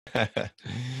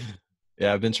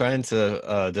Yeah, I've been trying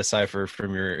to decipher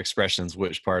from your expressions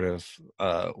which part of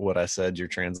what I said you're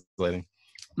translating.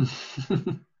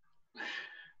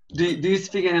 Do you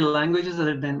speak any languages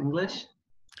other than English?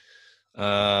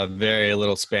 Very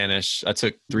little Spanish. I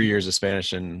took 3 years of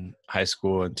Spanish in high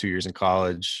school and 2 years in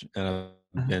college, and I've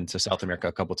Uh-huh. been to South America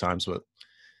a couple times. But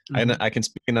Mhm, I can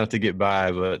speak enough to get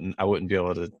by, but I wouldn't be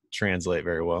able to translate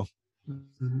very well.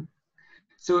 mhm.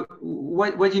 So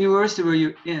what university were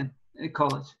you in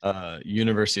college?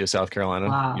 University of South Carolina,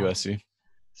 Wow. USC.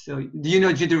 So do you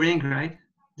know Judy Ring, right?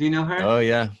 Do you know her? Oh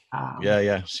yeah, Um,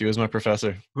 yeah. She was my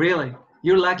professor. really?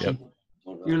 You're Yep. lucky.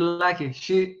 You're lucky.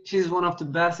 She's one of the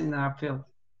best in our field.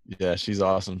 Yeah, she's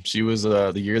awesome. She was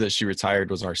the year that she retired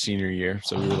was our senior year,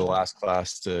 so we were the last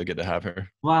class to get to have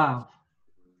her. Wow.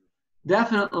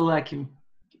 Definitely lucky.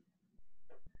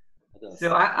 So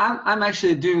I'm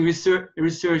actually doing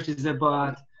researches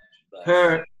about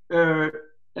her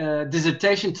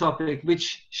dissertation topic, which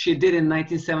she did in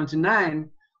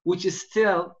 1979, which is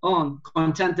still on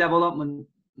content development,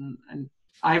 and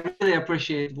I really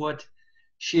appreciate what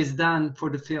she has done for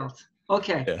the field.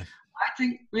 Okay, Yeah, I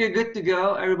think we're good to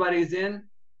go. Everybody's in.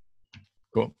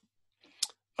 cool.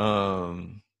 All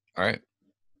right.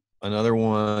 Another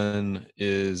one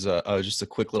is just a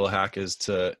quick little hack is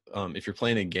to if you're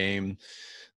playing a game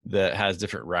that has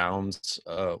different rounds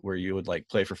where you would like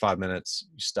play for 5 minutes,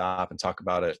 you stop and talk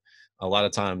about it. A lot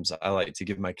of times I like to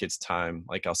give my kids time.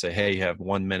 Like I'll say, hey, you have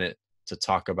 1 minute to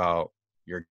talk about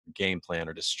your game plan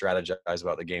or to strategize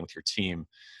about the game with your team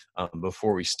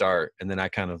before we start. And then I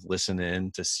kind of listen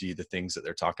in to see the things that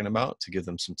they're talking about to give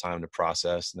them some time to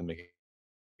process and then make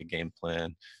a game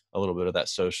plan, a little bit of that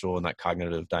social and that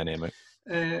cognitive dynamic.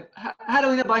 Her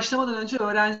oyuna başlamadan önce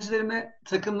öğrencilerime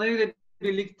takımlarıyla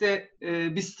birlikte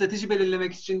bir strateji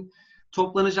belirlemek için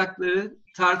toplanacakları,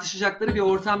 tartışacakları bir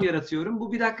ortam yaratıyorum.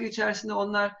 Bu bir dakika içerisinde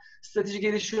onlar strateji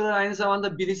gelişiyorlar. Aynı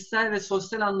zamanda bilişsel ve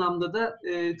sosyal anlamda da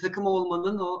takım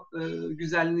olmanın o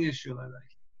güzelliğini yaşıyorlar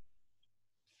belki.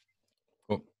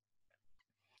 Cool.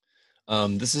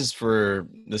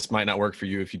 This might not work for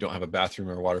you if you don't have a bathroom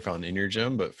or a water fountain in your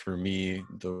gym, but for me,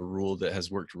 the rule that has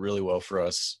worked really well for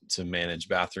us to manage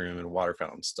bathroom and water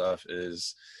fountain stuff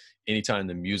is anytime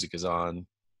the music is on,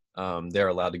 they're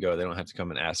allowed to go. They don't have to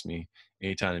come and ask me.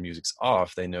 Anytime the music's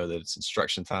off, they know that it's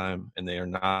instruction time and they are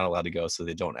not allowed to go, so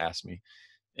they don't ask me.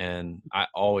 And I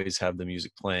always have the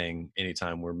music playing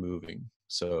anytime we're moving.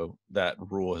 So that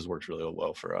rule has worked really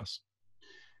well for us.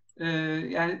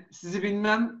 Yani sizi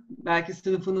bilmem, belki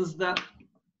sınıfınızda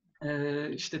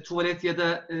işte tuvalet ya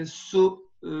da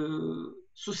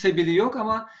su sebili yok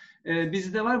ama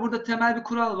bizde var. Burada temel bir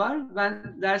kural var.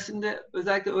 Ben dersimde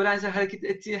özellikle öğrenciler hareket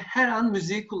ettiği her an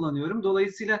müziği kullanıyorum.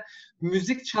 Dolayısıyla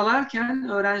müzik çalarken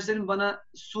öğrencilerin bana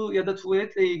su ya da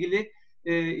tuvaletle ilgili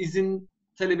izin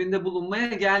talebinde bulunmaya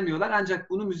gelmiyorlar. Ancak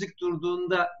bunu müzik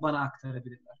durduğunda bana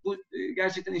aktarabilirler. Bu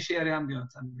gerçekten işe yarayan bir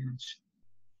yöntem benim için.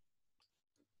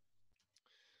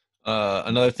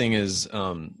 Another thing is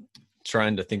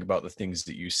trying to think about the things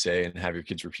that you say and have your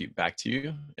kids repeat back to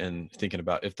you, and thinking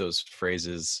about if those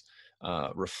phrases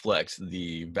reflect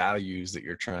the values that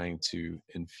you're trying to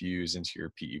infuse into your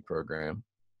PE program.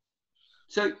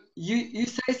 So you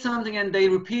say something and they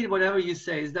repeat whatever you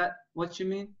say. Is that what you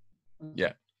mean?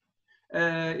 Yeah.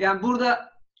 Yani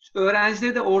burada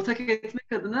öğrencileri de ortak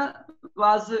etmek adına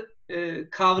bazı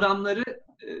kavramları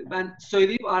ben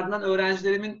söyleyip ardından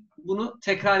öğrencilerimin bunu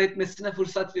tekrar etmesine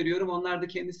fırsat veriyorum. Onlar da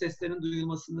kendi seslerinin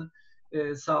duyulmasını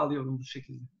sağlıyorum bu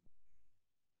şekilde.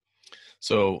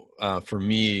 So for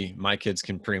me, my kids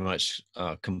can pretty much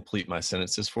complete my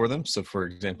sentences for them. So for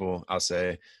example, I'll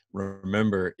say,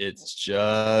 remember, it's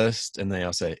just, and then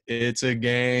I'll say, it's a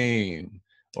game.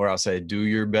 Or I'll say, do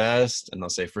your best. And they'll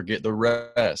say, forget the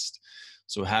rest.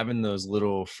 So having those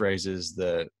little phrases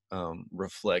that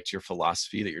reflect your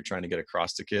philosophy that you're trying to get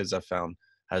across to kids, I found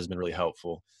has been really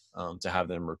helpful to have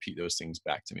them repeat those things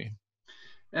back to me.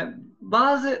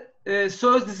 Bazı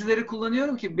söz dizileri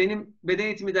kullanıyorum ki benim beden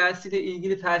eğitimi dersiyle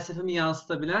ilgili felsefemi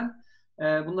yansıtabilen.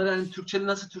 Bunları hani Türkçe'de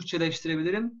nasıl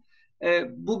Türkçeleştirebilirim?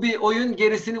 Bu bir oyun,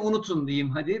 gerisini unutun diyeyim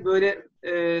hadi. Böyle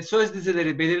söz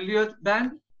dizileri belirliyor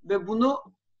ben ve bunu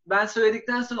ben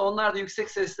söyledikten sonra onlar da yüksek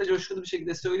sesle coşkulu bir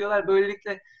şekilde söylüyorlar.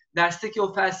 Böylelikle dersteki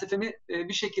o felsefemi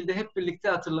bir şekilde hep birlikte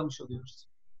hatırlamış oluyoruz.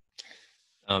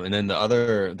 And then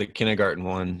the kindergarten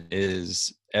one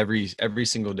is every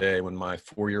single day when my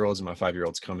 4-year-olds and my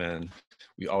 5-year-olds come in,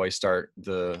 we always start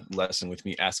the lesson with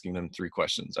me asking them 3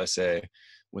 questions. I say,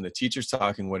 when the teacher's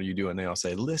talking, what are you doing? They all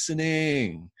say,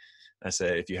 listening. I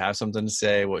say, if you have something to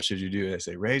say, what should you do? They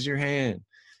say, raise your hand.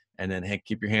 And then, hey,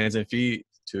 keep your hands and feet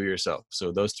to yourself.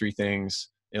 So those 3 things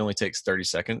it only takes 30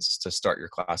 seconds to start your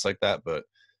class like that, but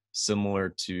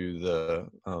similar to the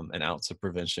an ounce of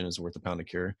prevention is worth a pound of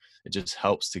cure. It just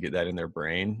helps to get that in their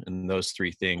brain, and those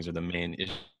three things are the main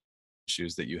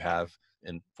issues that you have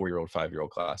in 4-year-old,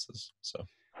 5-year-old classes. So.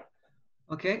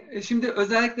 Okay. Şimdi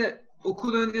özellikle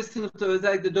okul öncesi sınıfta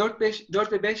özellikle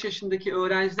 4 ve 5 yaşındaki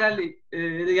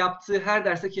öğrencilerle yaptığı her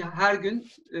dersteki her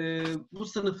gün bu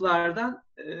sınıflardan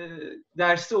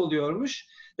dersi oluyormuş.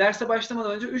 Derse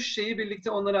başlamadan önce 3 şeyi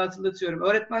birlikte onlara hatırlatıyorum.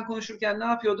 Öğretmen konuşurken ne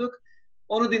yapıyorduk?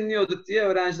 Onu dinliyorduk diye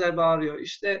öğrenciler bağırıyor.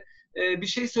 İşte bir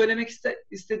şey söylemek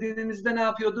istediğimizde ne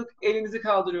yapıyorduk? Elimizi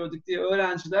kaldırıyorduk diye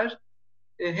öğrenciler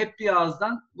hep bir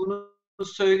ağızdan bunu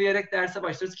söyleyerek derse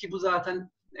başlarız ki bu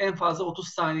zaten en fazla 30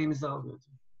 saniyemizi alıyordu.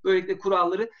 Böylelikle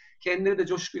kuralları kendileri de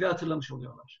coşkuyla hatırlamış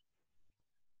oluyorlar.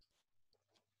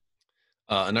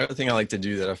 Another thing I like to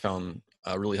do that I found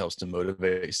really helps to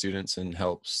motivate students and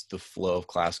helps the flow of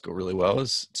class go really well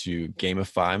is to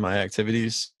gamify my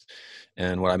activities.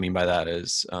 And what I mean by that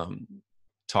is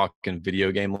talk in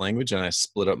video game language, and I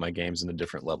split up my games into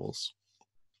different levels.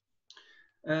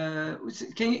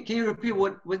 Can you repeat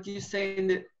what you say in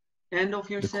the end of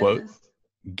your Quote, sentence?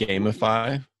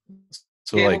 gamify.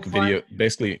 So Gamify. like video,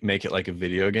 basically make it like a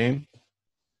video game.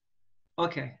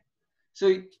 Okay.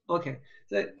 Okay.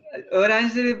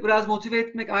 Öğrencileri biraz motive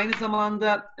etmek, aynı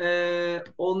zamanda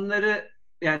onları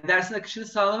yani dersin akışını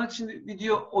sağlamak için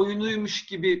video oyunuymuş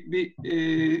gibi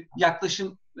bir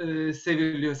yaklaşım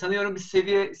severiliyor. Sanıyorum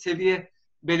bir seviye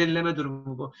belirleme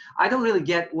durumu bu. I don't really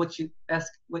get what you ask.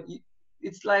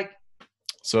 It's like.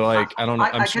 So like I don't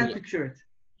know. I'm I sure can't picture it.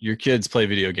 your kids play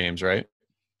video games, right?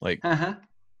 Like.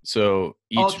 So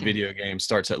each video game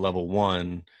starts at level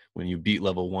 1. When you beat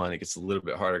level 1, it gets a little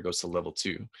bit harder, it goes to level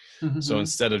 2. So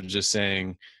instead of just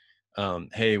saying,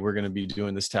 hey, we're going to be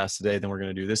doing this task today, then we're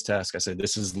going to do this task, I said,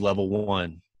 this is level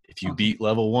 1. If you beat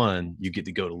level 1, you get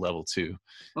to go to level 2.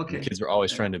 Okay. The kids are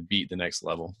always trying to beat the next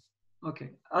level. Okay.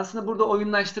 Aslında burada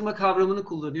oyunlaştırma kavramını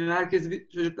kullanıyor.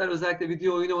 Çocuklar özellikle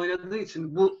video oyunu oynadığı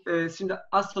için bu şimdi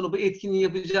az sonra bu etkinliği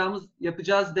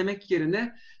yapacağız demek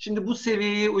yerine şimdi bu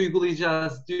seviyeyi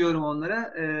uygulayacağız diyorum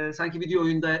onlara. Sanki video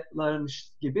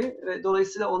oyundalarmış gibi.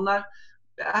 Dolayısıyla onlar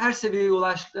her seviyeye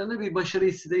ulaştıklarında bir başarı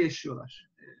hissi de yaşıyorlar.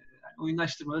 Yani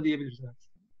oyunlaştırma da diyebiliriz. Evet.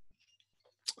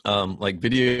 Like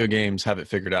video games have it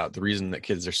figured out. The reason that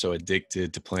kids are so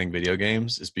addicted to playing video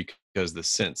games is because the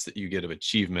sense that you get of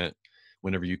achievement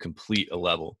whenever you complete a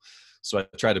level. So I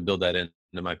try to build that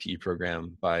into my PE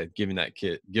program by giving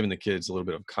the kids a little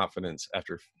bit of confidence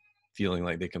after feeling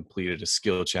like they completed a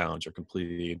skill challenge or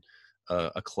completed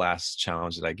a class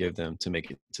challenge that I give them to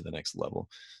make it to the next level.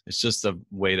 It's just a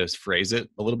way to phrase it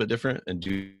a little bit different and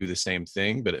do the same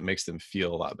thing, but it makes them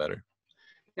feel a lot better.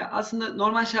 Ya aslında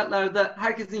normal şartlarda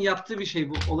herkesin yaptığı bir şey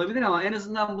bu olabilir ama en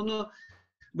azından bunu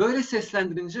böyle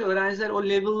seslendirince öğrenciler o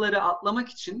level'ları atlamak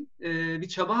için bir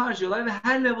çaba harcıyorlar ve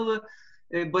her level'ı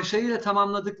başarıyla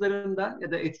tamamladıklarında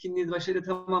ya da etkinliği başarıyla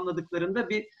tamamladıklarında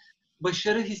bir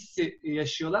başarı hissi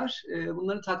yaşıyorlar.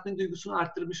 Bunların tatmin duygusunu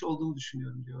arttırmış olduğunu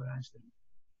düşünüyorum diyor öğrencilerim.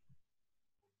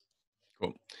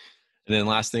 Cool. And then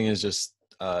last thing is just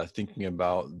thinking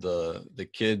about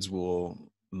the kids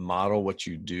will model what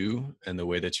you do and the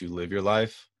way that you live your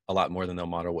life a lot more than they'll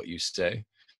model what you say.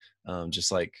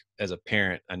 Just like as a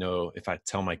parent, I know if I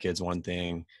tell my kids one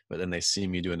thing, but then they see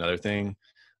me do another thing,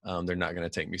 they're not going to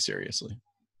take me seriously.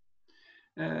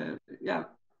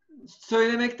 Ya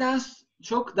söylemekten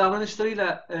çok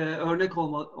davranışlarıyla örnek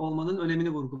olmanın önemini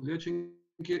vurguluyor.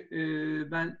 Çünkü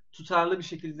ben tutarlı bir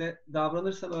şekilde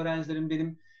davranırsam öğrencilerim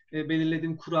benim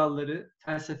belirlediğim kuralları,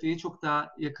 felsefeyi çok daha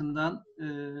yakından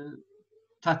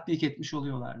tatbik etmiş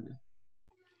oluyorlar diyor.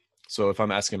 So if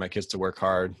I'm asking my kids to work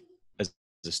hard as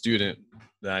a student,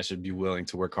 then I should be willing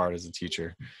to work hard as a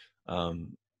teacher.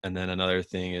 And then another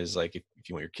thing is like if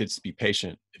you want your kids to be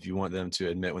patient, if you want them to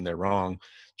admit when they're wrong,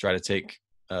 try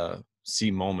to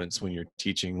see moments when you're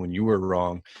teaching when you were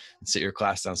wrong and sit your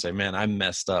class down and say, man, I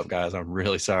messed up, guys. I'm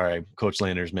really sorry. Coach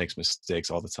Landers makes mistakes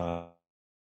all the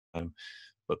time,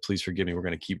 but please forgive me. We're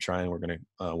going to keep trying. We're going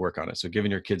to work on it. So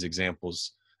giving your kids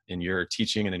examples in your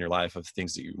teaching and in your life of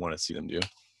things that you want to see them do.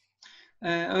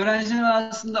 Öğrencilerim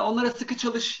aslında onlara sıkı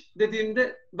çalış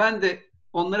dediğimde ben de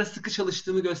onlara sıkı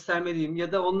çalıştığımı göstermeliyim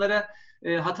ya da onlara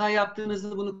hata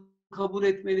yaptığınızda bunu kabul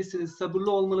etmelisiniz,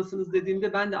 sabırlı olmalısınız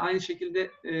dediğimde ben de aynı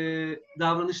şekilde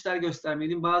davranışlar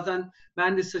göstermeliyim. Bazen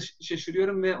ben de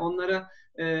şaşırıyorum ve onlara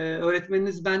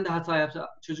öğretmeniniz ben de hata yaptı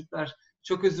çocuklar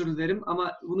çok özür dilerim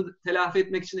ama bunu telafi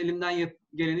etmek için elimden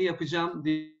geleni yapacağım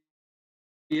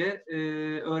diye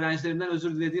öğrencilerimden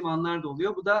özür dilediğim anlar da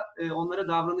oluyor. Bu da onlara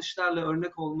davranışlarla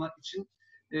örnek olmak için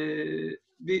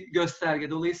bir gösterge.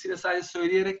 Dolayısıyla sadece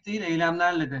söyleyerek değil,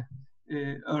 eylemlerle de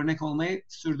örnek olmayı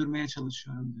sürdürmeye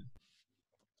çalışıyorum diyor.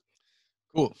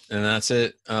 Cool. And that's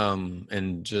it.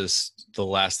 And just the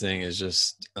last thing is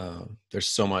just there's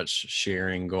so much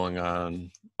sharing going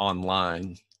on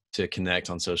online to connect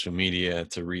on social media,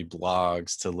 to read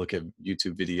blogs, to look at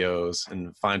YouTube videos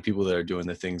and find people that are doing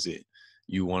the things that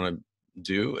you want to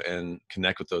do and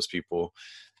connect with those people.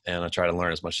 And I try to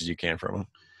learn as much as you can from them.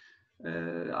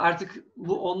 Artık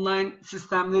bu online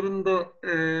sistemlerin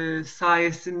de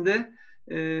sayesinde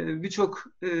birçok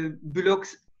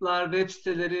bloglar, web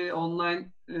siteleri,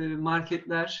 online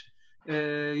marketler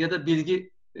ya da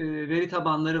bilgi veri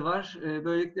tabanları var.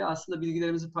 Böylelikle aslında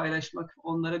bilgilerimizi paylaşmak,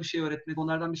 onlara bir şey öğretmek,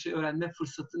 onlardan bir şey öğrenme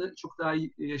fırsatını çok daha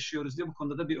iyi yaşıyoruz diye bu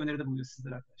konuda da bir öneride bulunuyor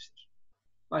sizlere arkadaşlar.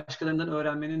 Başkalarından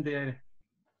öğrenmenin değeri.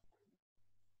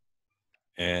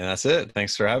 And that's it.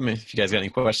 Thanks for having me. If you guys got any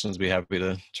questions, be happy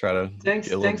to try to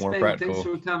get a little more Ben. practical. Thanks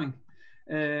for coming.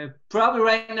 Probably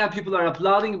right now people are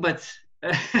applauding, but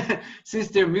since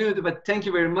they're muted, but thank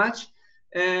you very much.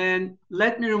 And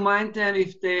let me remind them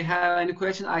if they have any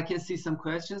question, I can see some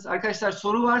questions. Arkadaşlar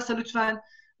soru varsa lütfen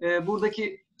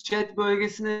buradaki chat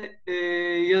bölgesine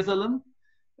yazalım.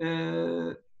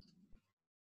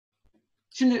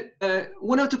 Şimdi,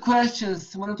 one of the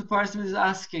participants is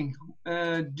asking,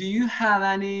 do you have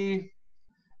any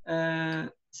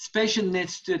special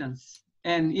needs students?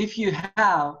 And if you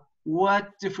have,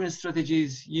 what different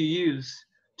strategies you use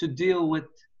to deal with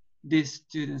these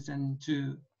students and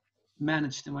to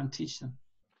manage them and teach them?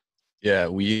 Yeah,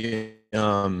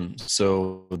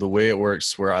 so the way it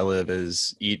works where I live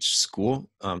is each school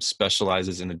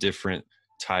specializes in a different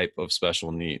type of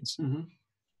special needs. Mm-hmm.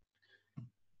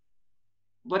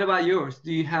 What about yours?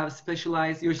 Do you have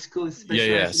your school is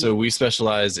specialized? Yeah. So we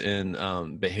specialize in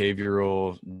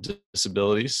behavioral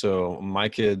disability. So my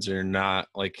kids are not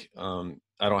like,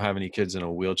 I don't have any kids in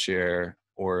a wheelchair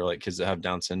or like kids that have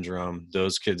Down syndrome.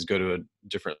 Those kids go to a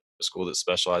different school that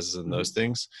specializes in those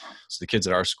things. So the kids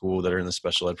at our school that are in the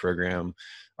special ed program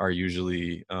are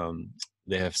usually,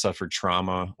 they have suffered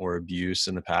trauma or abuse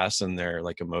in the past and they're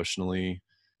like emotionally,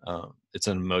 it's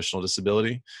an emotional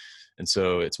disability. And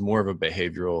so it's more of a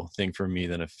behavioral thing for me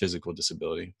than a physical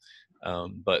disability.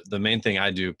 But the main thing I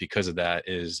do because of that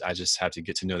is I just have to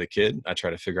get to know the kid. I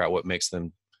try to figure out what makes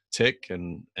them tick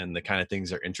and the kind of things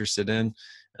they're interested in.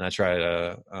 And I try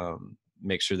to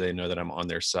make sure they know that I'm on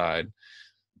their side.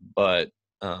 But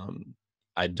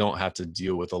I don't have to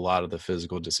deal with a lot of the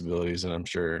physical disabilities, and I'm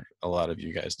sure a lot of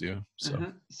you guys do.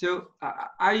 So, So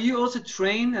are you also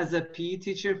trained as a PE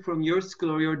teacher from your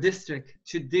school or your district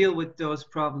to deal with those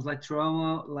problems like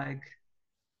trauma, like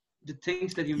the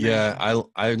things that you mentioned? Yeah,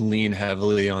 I lean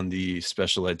heavily on the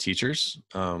special ed teachers.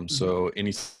 So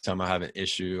anytime I have an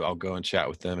issue, I'll go and chat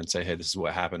with them and say, hey, this is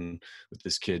what happened with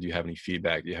this kid. Do you have any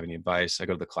feedback? Do you have any advice? I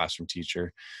go to the classroom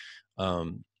teacher.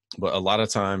 But a lot of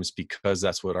times, because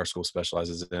that's what our school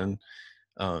specializes in,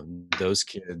 those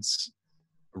kids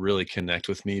really connect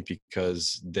with me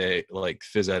because they like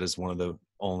phys ed is one of the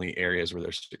only areas where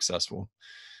they're successful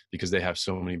because they have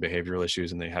so many behavioral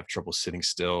issues and they have trouble sitting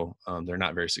still. They're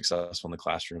not very successful in the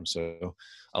classroom. So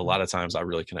a lot of times I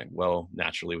really connect well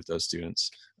naturally with those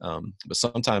students. But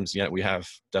sometimes, yeah, we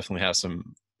definitely have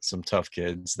some tough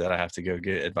kids that I have to go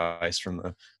get advice from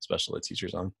the special ed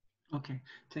teachers on. Okay,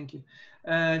 thank you.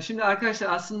 Şimdi arkadaşlar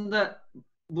aslında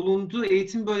bulunduğu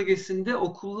eğitim bölgesinde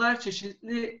okullar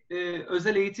çeşitli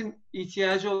özel eğitim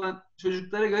ihtiyacı olan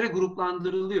çocuklara göre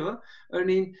gruplandırılıyor.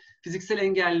 Örneğin fiziksel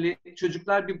engelli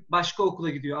çocuklar bir başka okula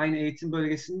gidiyor aynı eğitim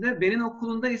bölgesinde. Benim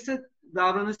okulunda ise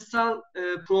davranışsal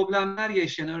problemler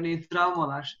yaşayan, örneğin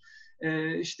travmalar,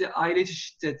 işte aile içi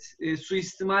şiddet,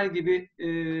 suistimal gibi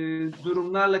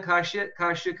durumlarla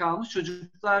karşıya kalmış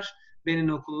çocuklar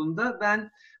benim okulunda.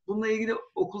 Ben bununla ilgili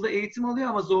okulda eğitim alıyor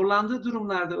ama zorlandığı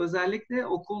durumlarda özellikle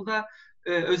okulda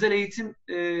özel eğitim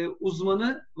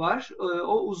uzmanı var.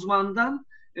 O uzmandan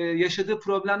yaşadığı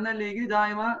problemlerle ilgili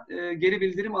daima geri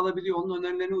bildirim alabiliyor. Onun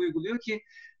önerilerini uyguluyor ki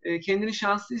kendini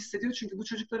şanslı hissediyor. Çünkü bu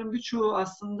çocukların birçoğu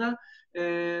aslında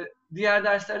diğer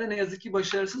derslerde ne yazık ki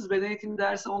başarısız. Beden eğitimi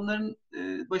dersi onların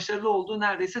başarılı olduğu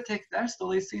neredeyse tek ders.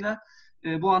 Dolayısıyla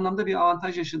bu anlamda bir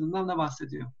avantaj yaşadığından da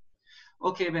bahsediyor.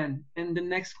 Okay, Ben. And the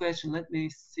next question, let me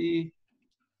see.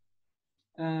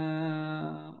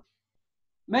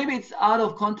 Maybe it's out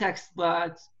of context,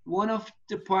 but one of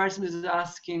the participants is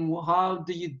asking, how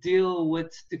do you deal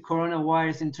with the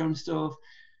coronavirus in terms of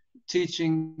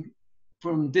teaching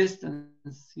from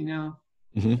distance? You know,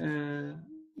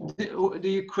 do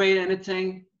you create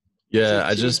anything Yeah,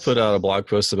 I just put out a blog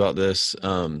post about this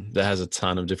that has a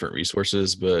ton of different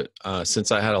resources. But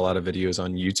since I had a lot of videos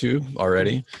on YouTube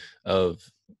already,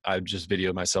 I just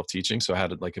videoed myself teaching. So I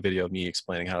had like a video of me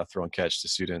explaining how to throw and catch to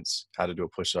students, how to do a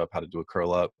push up, how to do a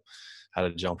curl up, how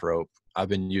to jump rope. I've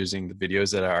been using the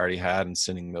videos that I already had and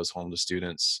sending those home to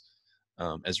students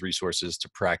as resources to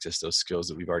practice those skills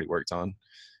that we've already worked on.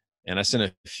 And I sent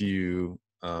a few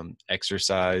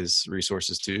exercise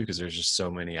resources too, because there's just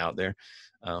so many out there.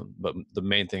 But the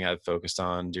main thing I've focused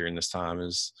on during this time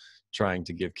is trying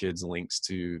to give kids links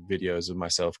to videos of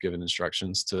myself giving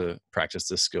instructions to practice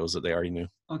the skills that they already knew.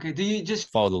 Okay. Do you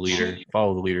just follow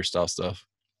the leader style stuff?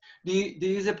 Do you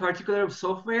use a particular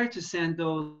software to send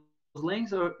those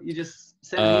links, or you just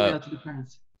send an email to the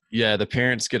parents? Yeah, the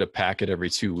parents get a packet every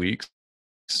 2 weeks.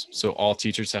 So all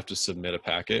teachers have to submit a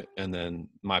packet, and then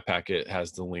my packet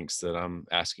has the links that I'm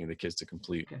asking the kids to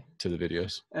complete to the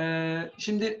videos.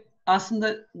 Şimdi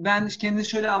aslında ben kendini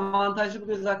şöyle avantajlı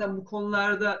buluyorum. Zaten bu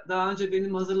konularda daha önce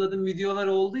benim hazırladığım videolar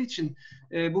olduğu için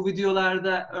bu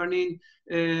videolarda örneğin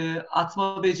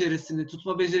atma becerisini,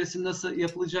 tutma becerisini nasıl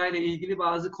yapılacağıyla ilgili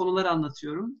bazı konular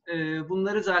anlatıyorum.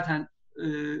 Bunları zaten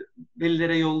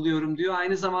velilere yolluyorum diyor.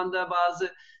 Aynı zamanda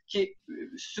bazı ki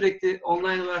sürekli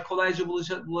online olarak kolayca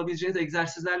bulabileceğiniz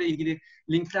egzersizlerle ilgili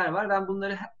linkler var. Ben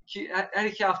bunları her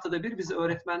 2 haftada bir, biz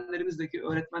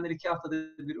öğretmenler 2 haftada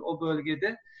bir o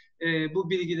bölgede bu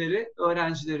bilgileri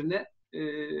öğrencilerine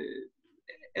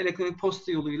elektronik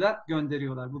posta yoluyla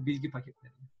gönderiyorlar, bu bilgi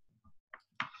paketlerini.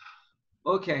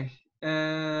 Okay.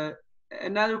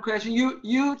 Another question.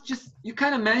 You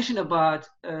kind of mentioned about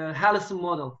Hallison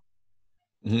model,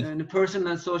 and the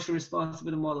personal and social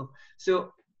responsibility model.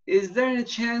 So, is there any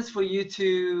chance for you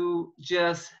to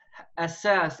just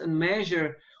assess and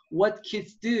measure what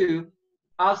kids do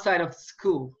outside of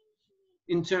school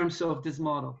in terms of this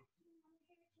model?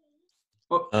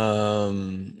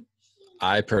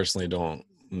 I personally don't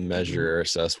measure or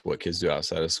assess what kids do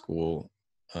outside of school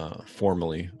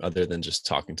formally, other than just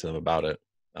talking to them about it,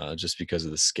 just because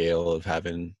of the scale of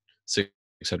having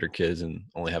 600 kids and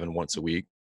only having once a week.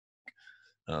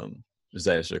 Does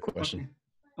that answer your question?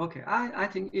 Okay. I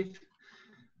think if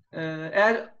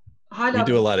we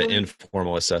do a lot of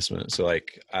informal assessment. So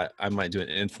like I might do an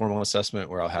informal assessment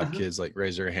where I'll have kids like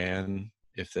raise their hand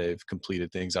if they've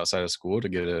completed things outside of school to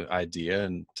get an idea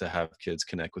and to have kids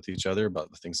connect with each other about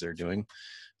the things they're doing.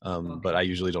 But I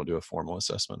usually don't do a formal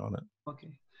assessment on it. Okay.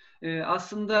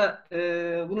 Aslında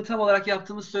bunu tam olarak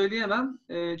yaptığımı söyleyemem.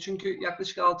 Çünkü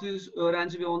yaklaşık 600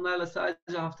 öğrenci ve onlarla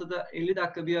sadece haftada 50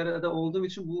 dakika bir arada olduğum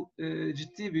için bu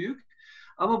ciddi bir yük.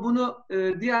 Ama bunu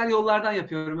diğer yollardan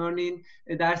yapıyorum. Örneğin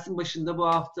dersin başında bu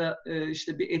hafta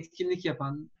işte bir etkinlik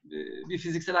yapan, bir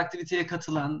fiziksel aktiviteye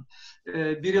katılan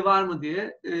biri var mı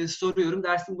diye soruyorum.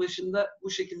 Dersin başında bu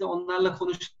şekilde onlarla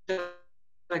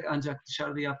konuşarak ancak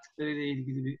dışarıda yaptıklarıyla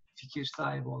ilgili bir fikir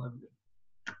sahibi olabilirim.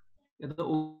 Ya da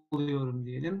oluyorum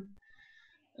diyelim.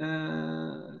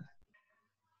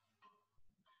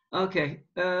 Okay.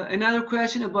 Another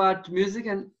question about music,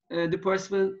 and the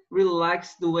person really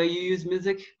likes the way you use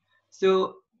music.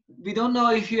 So we don't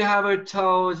know if you have ever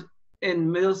taught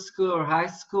in middle school or high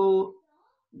school.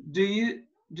 Do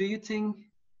you think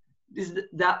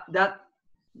that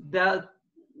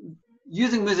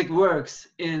using music works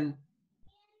in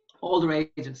older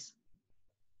ages?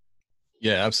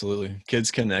 Yeah, absolutely.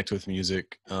 Kids connect with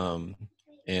music, and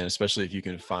especially if you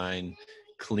can find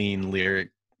clean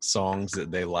lyric songs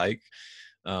that they like,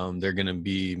 they're going to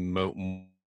be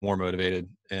more motivated.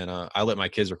 And I let my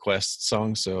kids request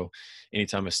songs. So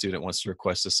anytime a student wants to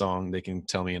request a song, they can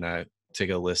tell me and I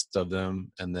take a list of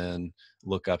them and then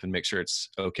look up and make sure it's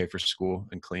okay for school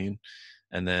and clean.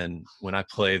 And then when I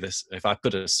play this, if I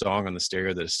put a song on the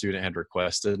stereo that a student had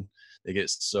requested, they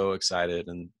get so excited.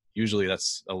 And usually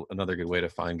that's another good way to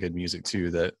find good music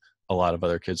too, that a lot of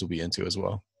other kids will be into as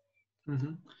well.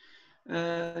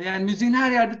 Yani müziğin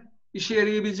her yerde işe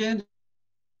yarayabileceğini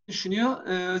düşünüyor.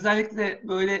 Özellikle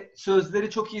böyle sözleri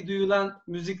çok iyi duyulan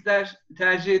müzikler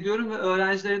tercih ediyorum ve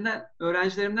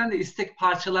öğrencilerimden de istek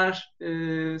parçalar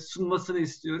sunmasını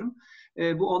istiyorum.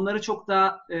 Bu onları çok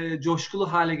daha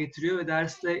coşkulu hale getiriyor ve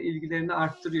dersle ilgilerini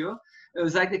arttırıyor.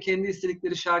 Özellikle kendi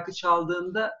istedikleri şarkı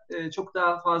çaldığında çok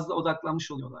daha fazla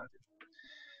odaklanmış oluyorlar.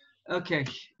 Okay,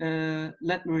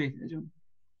 let me read.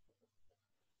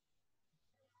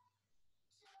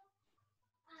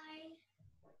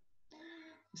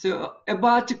 So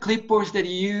about the clipboards that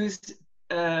you used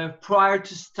prior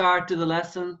to start to the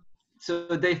lesson,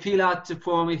 so they fill out the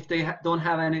form if they don't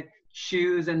have any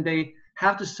shoes and they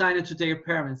have to sign it to their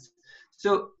parents.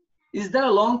 So is that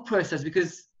a long process?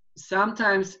 Because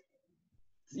sometimes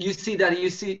you see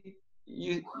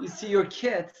you see your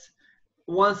kids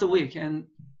once a week, and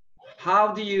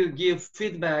how do you give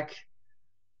feedback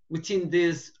within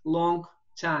this long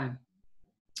time?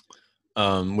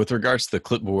 With regards to the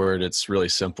clipboard, it's really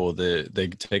simple. They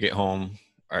take it home.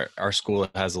 Our school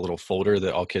has a little folder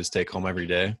that all kids take home every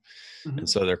day. Mm-hmm. And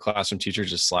so their classroom teacher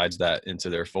just slides that into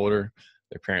their folder.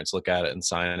 Their parents look at it and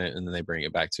sign it, and then they bring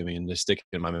it back to me and they stick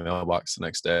it in my mailbox the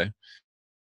next day.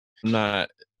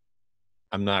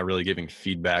 I'm not really giving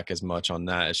feedback as much on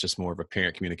that. It's just more of a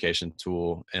parent communication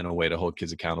tool and a way to hold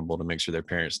kids accountable to make sure their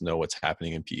parents know what's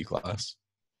happening in PE class.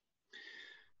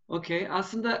 Okay.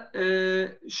 Aslında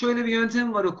şöyle bir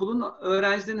yöntem var okulun.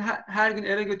 Öğrencilerin her gün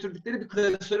eve götürdükleri bir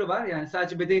klasörü var. Yani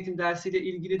sadece beden eğitim dersiyle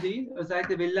ilgili değil.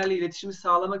 Özellikle velilerle iletişimi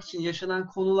sağlamak için yaşanan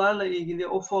konularla ilgili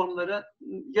o formları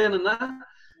yanına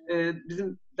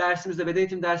bizim dersimizde, beden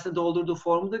eğitim dersinde doldurduğu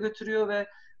formu da götürüyor ve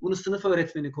bunu sınıf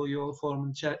öğretmeni koyuyor o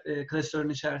formun klasörün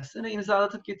içerisine,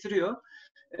 imzalatıp getiriyor.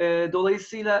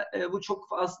 Dolayısıyla bu çok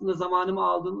aslında zamanımı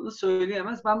aldığını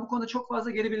söyleyemez. Ben bu konuda çok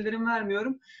fazla geri bildirim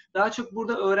vermiyorum. Daha çok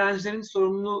burada öğrencilerin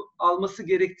sorumluluğu alması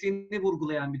gerektiğini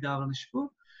vurgulayan bir davranış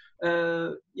bu.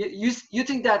 You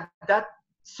think that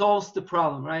solves the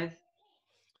problem, right?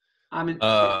 I mean,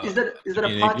 is that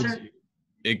a pattern?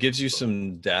 It gives you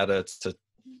some data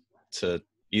to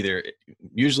either,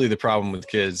 usually the problem with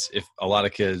kids, if a lot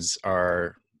of kids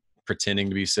are pretending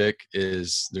to be sick,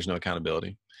 is there's no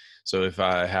accountability. So if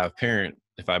I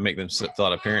make them fill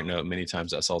out a parent note, many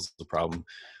times that solves the problem.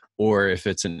 Or if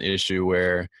it's an issue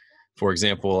where, for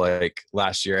example, like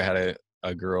last year I had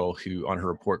a girl who on her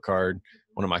report card,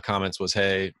 one of my comments was,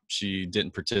 hey, she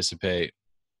didn't participate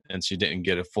and she didn't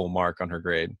get a full mark on her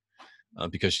grade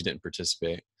because she didn't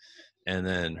participate. And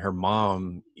then her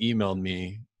mom emailed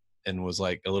me and was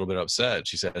like a little bit upset.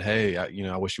 She said, hey,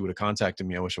 I wish you would have contacted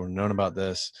me. I wish I would have known about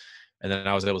this. And then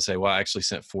I was able to say, well, I actually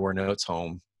sent 4 notes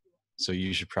home. So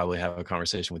you should probably have a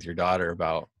conversation with your daughter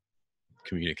about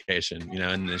communication,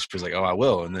 and then she was like, oh, I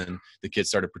will. And then the kids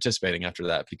started participating after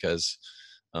that because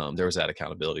there was that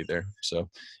accountability there. So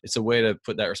it's a way to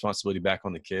put that responsibility back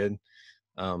on the kid.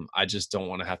 I just don't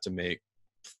want to have to make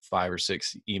 5 or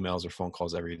 6 emails or phone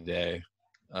calls every day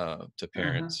to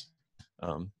parents.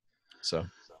 So.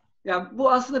 Ya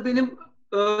bu aslında benim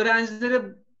öğrencilere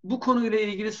bu konuyla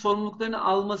ilgili sorumluluklarını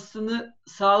almasını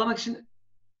sağlamak için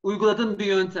uyguladığım bir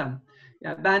yöntem.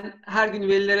 Yani ben her gün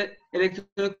velilere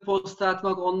elektronik posta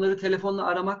atmak, onları telefonla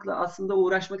aramakla aslında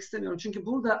uğraşmak istemiyorum. Çünkü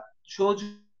burada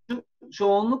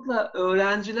çoğunlukla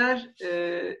öğrenciler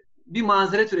bir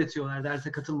mazeret üretiyorlar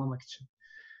derse katılmamak için.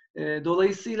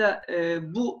 Dolayısıyla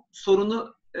bu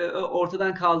sorunu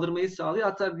ortadan kaldırmayı sağlıyor.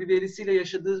 Hatta bir velisiyle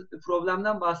yaşadığı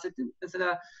problemden bahsettim.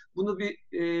 Mesela bunu bir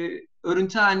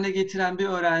örüntü haline getiren bir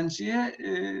öğrenciye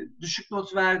düşük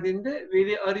not verdiğinde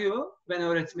veli arıyor ben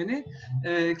öğretmeni.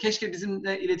 Keşke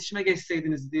bizimle iletişime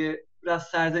geçseydiniz diye biraz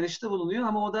serzenişte bulunuyor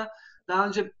ama o da daha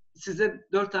önce size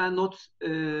 4 tane not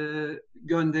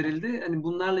gönderildi. Hani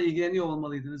bunlarla ilgileniyor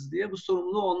olmalıydınız diye bu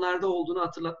sorumluluğu onlarda olduğunu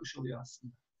hatırlatmış oluyor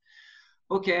aslında.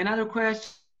 Okay, another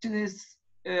question is,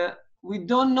 we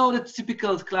don't know the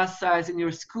typical class size in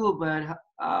your school, but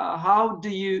how do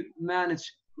you manage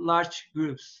large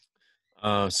groups?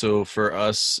 So for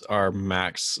us, our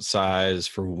max size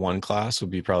for one class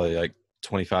would be probably like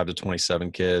 25 to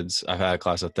 27 kids. I've had a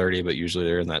class of 30, but usually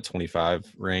they're in that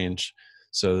 25 range.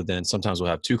 So then sometimes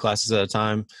we'll have 2 classes at a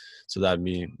time. So that'd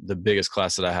be the biggest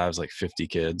class that I have is like 50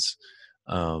 kids.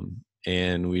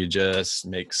 And we just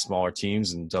make smaller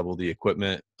teams and double the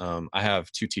equipment. I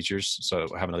have 2 teachers. So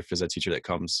I have another phys ed teacher that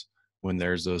comes when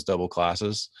there's those double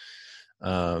classes.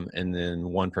 And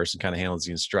then one person kind of handles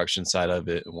the instruction side of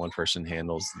it, and one person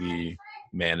handles the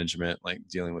management, like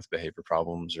dealing with behavior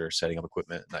problems or setting up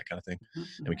equipment and that kind of thing.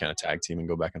 And we kind of tag team and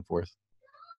go back and forth.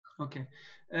 Okay.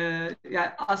 Yani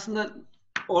aslında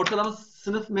ortalama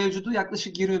sınıf mevcudu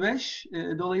yaklaşık 25.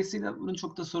 Dolayısıyla bunun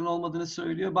çok da sorun olmadığını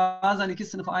söylüyor. Bazen 2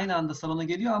 sınıf aynı anda salona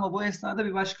geliyor ama bu esnada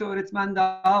bir başka öğretmen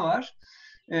daha var.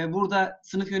 Burada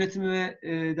sınıf yönetimi ve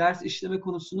ders işleme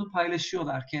konusunu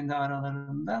paylaşıyorlar kendi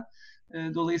aralarında.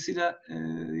 Dolayısıyla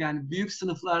yani büyük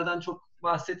sınıflardan çok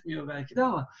bahsetmiyor belki de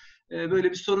ama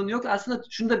böyle bir sorun yok. Aslında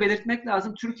şunu da belirtmek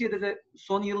lazım. Türkiye'de de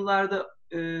son yıllarda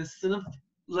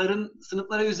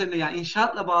sınıflara üzerine, yani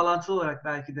inşaatla bağlantılı olarak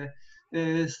belki de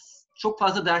çok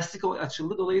fazla derslik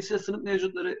açıldı. Dolayısıyla sınıf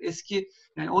mevcutları eski,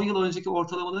 yani 10 yıl önceki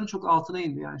ortalamaların çok altına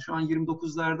indi. Yani şu an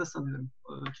 29'larda sanıyorum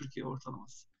Türkiye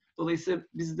ortalaması. Dolayısıyla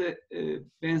biz de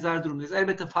benzer durumdayız.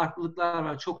 Elbette farklılıklar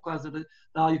var. Çok fazla da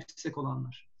daha yüksek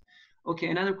olanlar.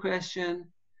 Okay, another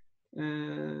question.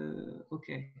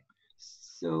 Okay,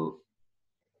 so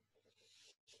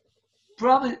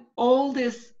probably all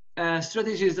these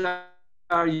strategies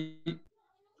are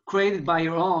created by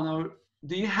your own, or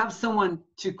do you have someone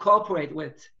to cooperate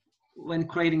with when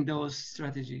creating those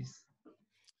strategies?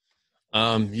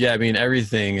 Yeah, I mean,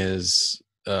 everything is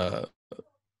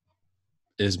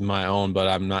my own, but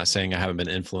I'm not saying I haven't been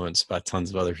influenced by tons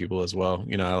of other people as well.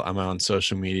 You know, I'm on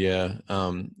social media,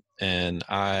 and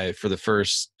for the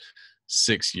first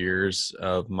 6 years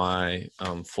of my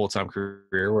full-time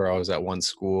career where I was at one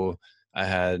school, I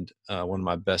had one of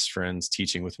my best friends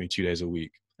teaching with me 2 days a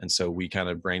week. And so we kind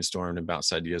of brainstormed and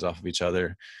bounced ideas off of each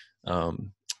other.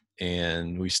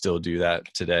 And we still do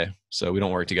that today. So we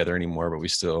don't work together anymore, but we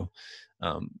still,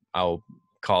 I'll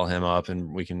call him up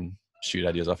and we can shoot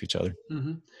ideas off each other. Hı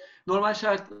hı. Normal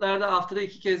şartlarda haftada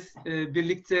 2 kez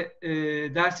birlikte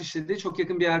ders işlediği çok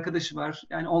yakın bir arkadaşı var.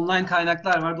 Yani online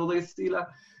kaynaklar var.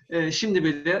 Dolayısıyla şimdi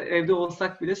bile evde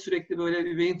olsak bile sürekli böyle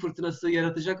bir beyin fırtınası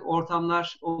yaratacak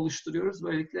ortamlar oluşturuyoruz.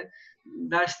 Böylelikle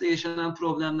derste yaşanan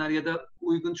problemler ya da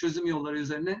uygun çözüm yolları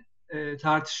üzerine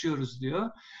tartışıyoruz diyor.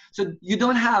 So you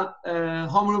don't have a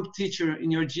homeroom teacher in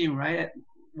your gym, right?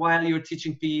 While you're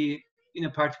teaching PE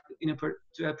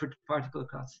to a particular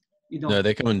class. No,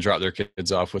 they come and drop their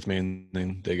kids off with me, and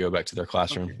then they go back to their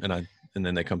classroom, Okay. and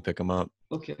then they come pick them up.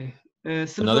 Okay.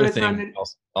 Another thing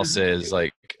I'll say is,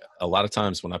 like, a lot of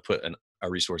times when I put a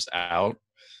resource out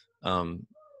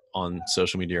on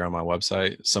social media or on my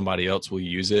website, somebody else will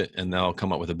use it and they'll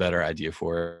come up with a better idea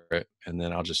for it, and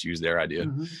then I'll just use their idea.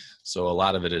 Mm-hmm. So a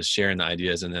lot of it is sharing the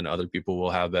ideas, and then other people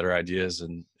will have better ideas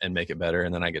and make it better,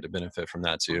 and then I get to benefit from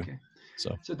that too. Okay.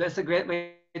 So that's a great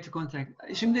way to contact.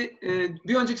 Şimdi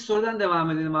bir önceki sorudan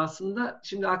devam edelim aslında.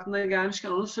 Şimdi aklına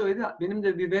gelmişken onu söyledi. Benim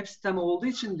de bir web sitem olduğu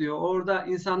için diyor. Orada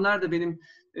insanlar da benim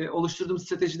oluşturduğum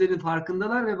stratejilerin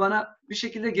farkındalar ve bana bir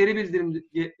şekilde geri bildirim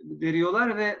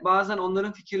veriyorlar ve bazen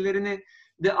onların fikirlerini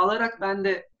de alarak ben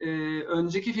de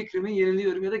önceki fikrimi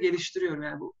yeniliyorum ya da geliştiriyorum.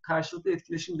 Yani bu karşılıklı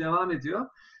etkileşim devam ediyor.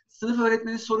 Sınıf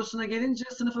öğretmeni sorusuna gelince,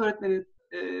 sınıf öğretmeni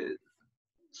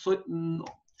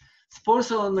spor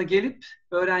salonuna gelip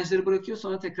öğrencileri bırakıyor,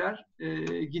 sonra tekrar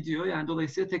gidiyor. Yani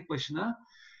dolayısıyla tek başına.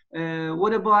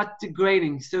 What about the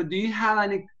grading? So do you have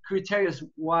any criteria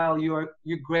while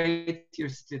you grade your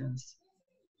students?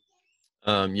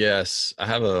 Yes, I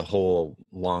have a whole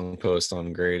long post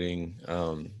on grading,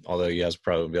 although you guys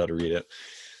probably won't be able to read it.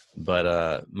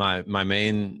 But my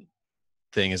main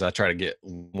thing is I try to get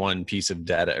one piece of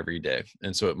data every day.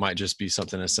 And so it might just be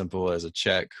something as simple as a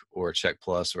check or a check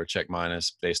plus or a check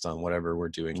minus based on whatever we're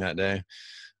doing that day.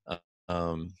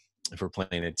 If we're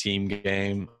playing a team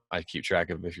game, I keep track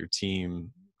of if your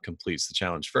team completes the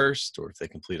challenge first or if they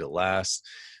complete it last.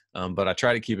 But I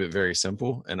try to keep it very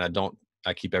simple, and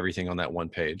I keep everything on that one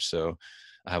page. So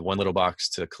I have one little box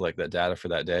to collect that data for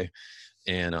that day.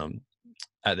 And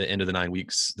at the end of the 9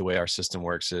 weeks, the way our system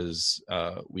works is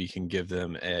we can give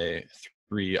them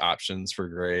 3 options for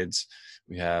grades.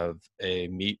 We have a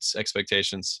meets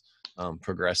expectations,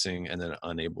 progressing, and then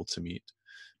unable to meet.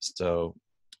 So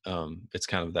it's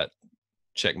kind of that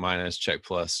check minus, check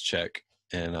plus, check.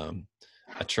 And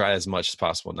I try as much as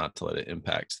possible not to let it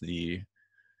impact the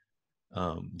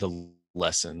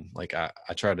lesson. Like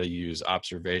I try to use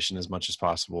observation as much as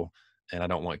possible. And I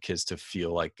don't want kids to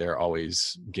feel like they're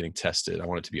always getting tested. I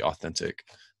want it to be authentic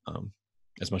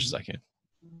as much as I can.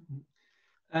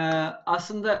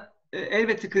 Aslında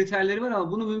elbette kriterleri var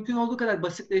ama bunu mümkün olduğu kadar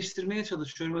basitleştirmeye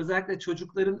çalışıyorum. Özellikle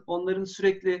çocukların onların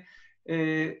sürekli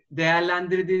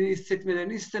değerlendirdiğini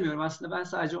hissetmelerini istemiyorum. Aslında ben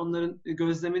sadece onların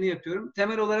gözlemini yapıyorum.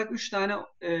 Temel olarak 3 tane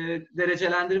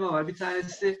derecelendirme var. Bir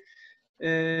tanesi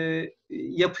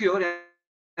yapıyor,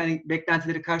 yani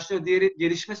beklentileri karşılıyor. Diğeri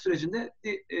gelişme sürecinde,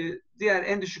 diğer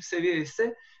en düşük seviye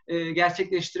ise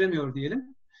gerçekleştiremiyor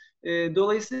diyelim.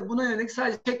 Dolayısıyla buna yönelik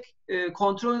sadece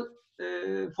kontrol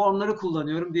formları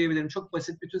kullanıyorum diyebilirim. Çok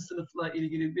basit, bütün sınıfla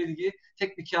ilgili bilgi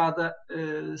tek bir kağıda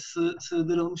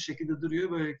sığdırılmış şekilde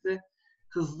duruyor. Böylelikle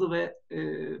hızlı ve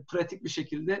pratik bir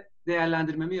şekilde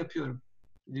değerlendirmemi yapıyorum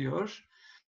diyor.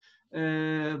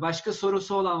 Başka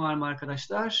sorusu olan var mı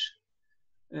arkadaşlar?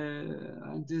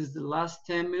 This is the last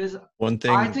 10 minutes. One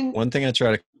thing I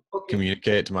try to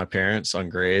communicate to my parents on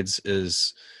grades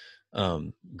is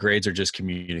grades are just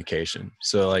communication.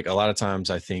 So like a lot of times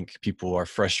I think people are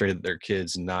frustrated that their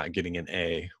kids not getting an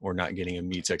A or not getting a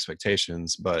meets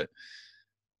expectations, but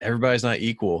everybody's not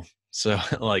equal. So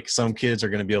like some kids are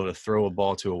going to be able to throw a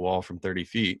ball to a wall from 30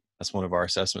 feet. That's one of our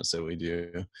assessments that we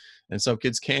do. And some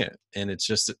kids can't. And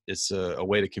it's a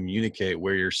way to communicate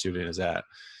where your student is at.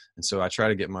 And so I try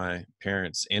to get my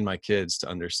parents and my kids to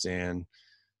understand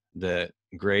that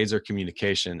grades are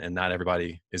communication, and not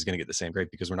everybody is going to get the same grade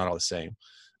because we're not all the same.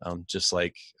 Just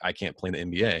like I can't play in the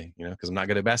NBA, you know, because I'm not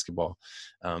good at basketball.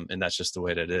 And that's just the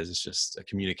way that it is. It's just a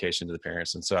communication to the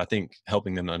parents. And so I think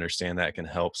helping them to understand that can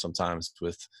help sometimes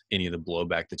with any of the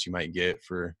blowback that you might get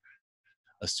for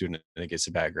a student that gets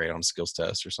a bad grade on a skills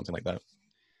test or something like that.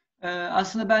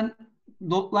 Aslında ben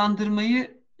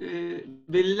notlandırmayı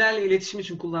velilerle iletişim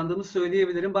için kullandığımı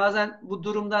söyleyebilirim. Bazen bu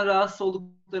durumdan rahatsız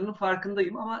olduklarının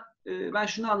farkındayım ama ben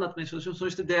şunu anlatmaya çalışıyorum.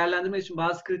 Sonuçta değerlendirme için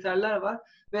bazı kriterler var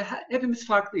ve hepimiz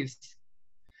farklıyız.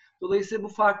 Dolayısıyla bu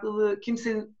farklılığı,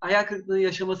 kimsenin hayal kırıklığı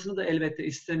yaşamasını da elbette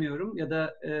istemiyorum ya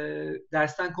da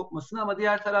dersten kopmasını, ama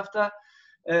diğer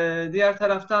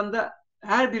taraftan da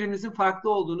her birimizin farklı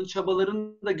olduğunu,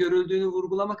 çabaların da görüldüğünü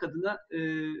vurgulamak adına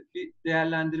bir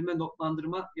değerlendirme,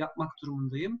 notlandırma yapmak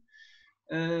durumundayım.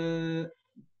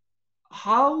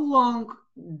 How long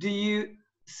do you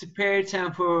spare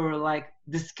time for like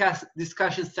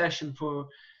discussion session for?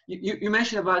 You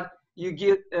mentioned about you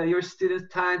give your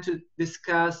students time to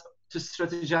discuss, to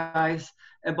strategize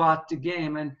about the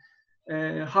game, and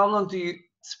how long do you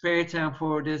spare time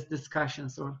for these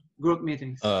discussions or group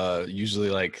meetings? Usually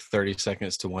like 30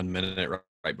 seconds to 1 minute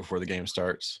right before the game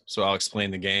starts. So I'll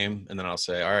explain the game and then I'll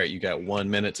say, all right, you got 1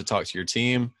 minute to talk to your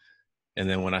team. And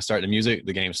then when I start the music,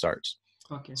 the game starts.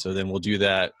 Okay. So then we'll do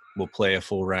that. We'll play a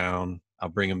full round. I'll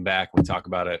bring them back. We talk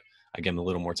about it. I give them a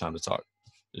little more time to talk.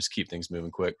 Just keep things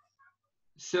moving quick.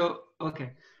 So,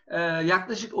 okay.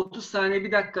 Yaklaşık 30 saniye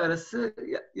 1 dakika arası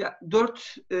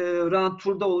 4 round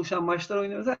turda oluşan maçlar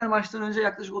oynuyoruz. Her maçtan önce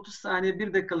yaklaşık 30 saniye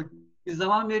 1 dakikalık bir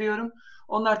zaman veriyorum.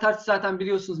 Onlar tartış zaten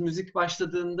biliyorsunuz, müzik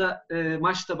başladığında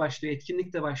maç da başlıyor,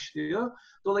 etkinlik de başlıyor.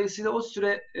 Dolayısıyla o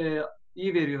süre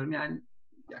iyi veriyorum. Yani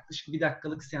yaklaşık 1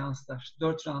 dakikalık seanslar.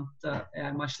 4 roundda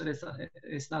eğer maçlar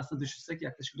esnasında düşünsek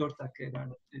yaklaşık 4 dakika eder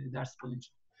ders boyunca.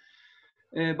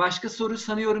 Başka soru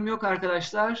sanıyorum yok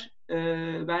arkadaşlar.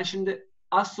 Ben şimdi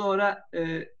az sonra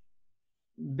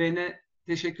Ben'e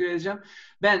teşekkür edeceğim.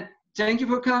 Ben, thank you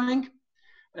for coming.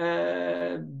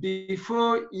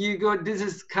 Before you go, this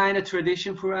is kind of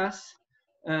tradition for us.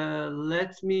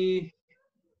 Let me,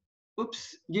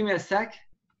 give me a sec.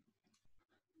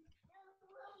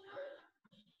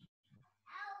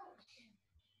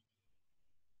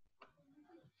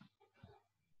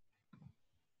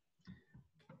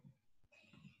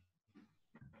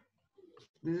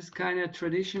 This is kind of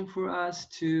tradition for us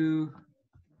to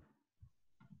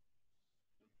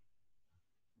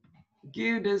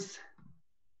give this.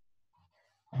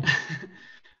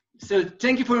 So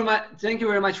thank you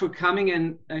very much for coming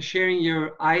and sharing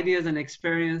your ideas and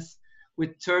experience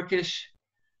with Turkish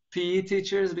PE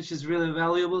teachers, which is really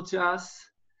valuable to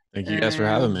us. Thank you guys for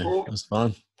having me. It was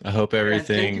fun. I hope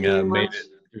everything made it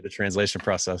through the translation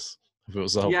process. If it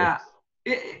was helpful. Yeah,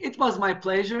 it was my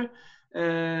pleasure.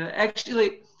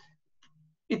 Actually,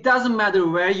 it doesn't matter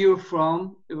where you're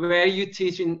from, where you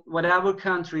teach, in whatever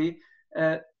country.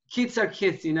 Kids are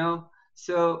kids, you know.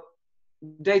 So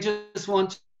they just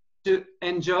want to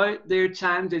enjoy their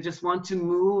time. They just want to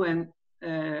move. And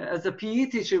as a PE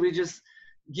teacher, we just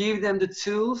give them the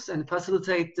tools and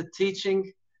facilitate the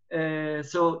teaching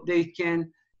so they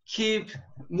can keep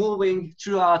moving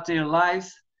throughout their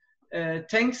lives.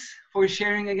 Thanks for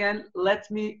sharing again. Let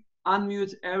me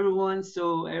unmute everyone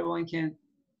so everyone can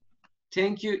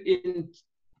thank you in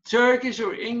Turkish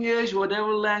or English,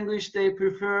 whatever language they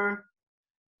prefer.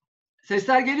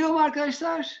 Sesler geliyor mu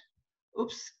arkadaşlar?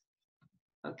 Oops.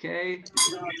 Okay.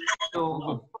 So,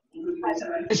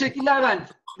 teşekkürler ben.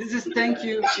 This is thank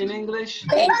you in English, in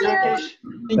Turkish.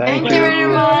 Thank you very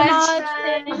much.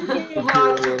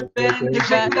 Ben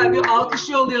teşekkürler. Bir alkış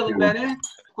yollayalım beni.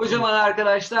 Kocaman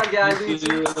arkadaşlar geldiği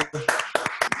için.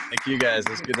 Thank you guys.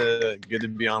 It's good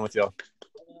to be on with y'all.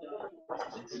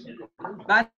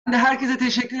 Ben de herkese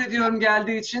teşekkür ediyorum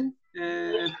geldiği için.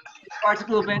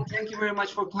 Particular Ben, thank you very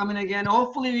much for coming again.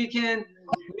 Hopefully we can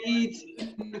meet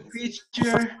in the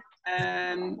future,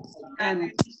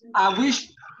 and I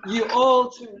wish you all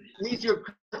to meet your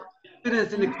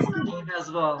students in the game as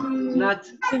well, not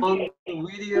on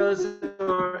videos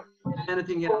or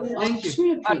anything else. Thank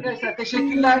you. Arkadaşlar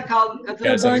teşekkürler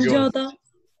katıldığınız için.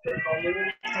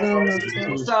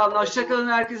 Çok sağ olun. Hoşçakalın.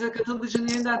 Herkese katıldığı için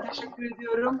yeniden teşekkür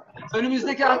ediyorum.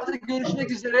 Önümüzdeki hafta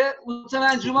görüşmek üzere.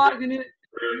 Muhtemelen Cuma günü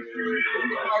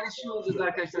paylaşıyor olacağız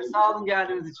arkadaşlar. Sağ olun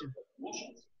geldiğiniz için.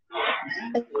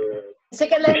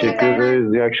 Teşekkür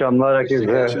ederiz. İyi akşamlar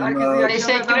herkese.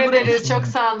 Teşekkür ederiz. Çok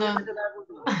sağ olun.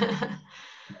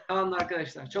 Sağ olun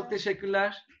arkadaşlar. Çok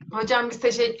teşekkürler. Hocam biz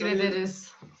teşekkür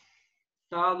ederiz.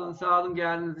 Sağ olun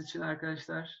geldiğiniz için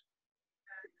arkadaşlar.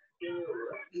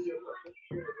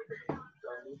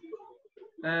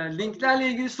 Linklerle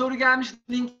ilgili soru gelmiş.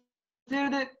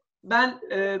 Linkleri de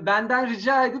benden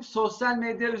rica edip sosyal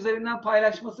medya üzerinden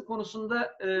paylaşması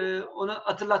konusunda ona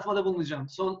hatırlatmada bulunacağım.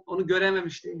 Onu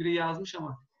görememiştim, biri yazmış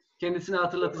ama kendisine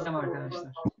hatırlatacağım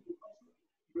arkadaşlar.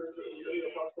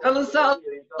 Kalın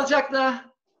sağlıcakla.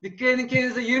 Dikkat edin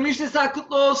kendinize. 23 Nisan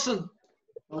kutlu olsun.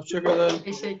 Hoşçakalın.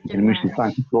 23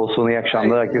 Nisan kutlu olsun. İyi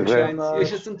akşamlar herkese.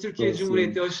 Yaşasın Türkiye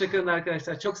Cumhuriyeti. Hoşçakalın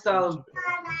arkadaşlar. Çok sağ olun.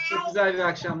 Çok güzel bir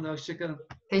akşamdı. Hoşçakalın.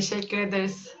 Teşekkür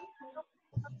ederiz.